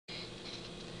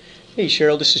Hey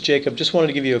Cheryl, this is Jacob. Just wanted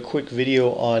to give you a quick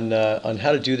video on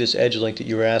how to do this edge link that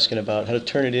you were asking about, how to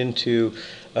turn it into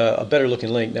a better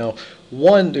looking link. Now,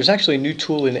 there's actually a new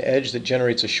tool in Edge that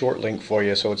generates a short link for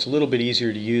you, so it's a little bit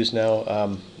easier to use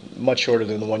now, much shorter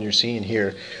than the one you're seeing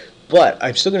here. But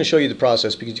I'm still going to show you the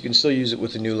process because you can still use it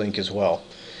with the new link as well.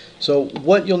 So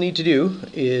what you'll need to do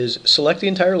is select the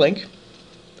entire link,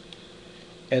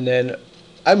 and then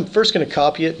I'm first going to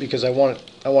copy it because I want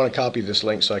to copy this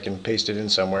link so I can paste it in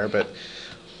somewhere. But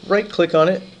right click on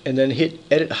it and then hit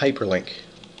Edit Hyperlink.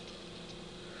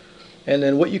 And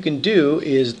then what you can do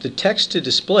is the text to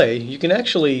display, you can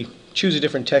actually choose a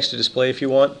different text to display if you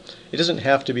want. It doesn't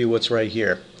have to be what's right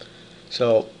here.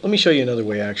 So let me show you another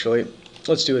way actually.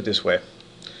 Let's do it this way.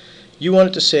 You want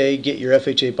it to say get your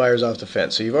FHA buyers off the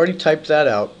fence. So you've already typed that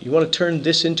out. You want to turn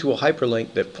this into a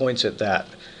hyperlink that points at that.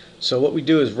 So what we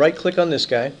do is right click on this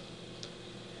guy,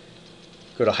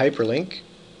 go to hyperlink,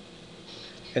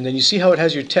 and then you see how it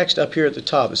has your text up here at the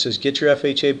top. It says get your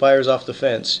FHA buyers off the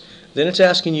fence. Then it's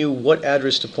asking you what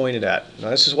address to point it at. Now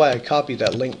this is why I copied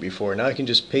that link before. Now I can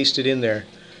just paste it in there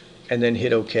and then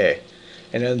hit OK.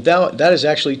 And then that has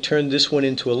actually turned this one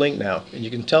into a link now. And you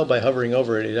can tell by hovering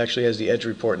over it, it actually has the Edge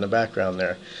report in the background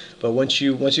there. But once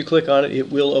you click on it,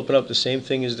 it will open up the same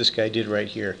thing as this guy did right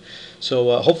here.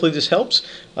 So hopefully this helps.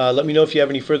 Let me know if you have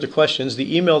any further questions.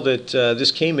 The email that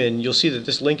this came in, you'll see that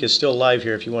this link is still live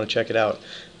here if you want to check it out.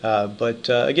 But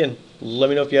again, let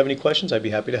me know if you have any questions. I'd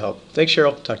be happy to help. Thanks,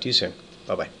 Cheryl. Talk to you soon.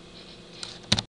 Bye-bye.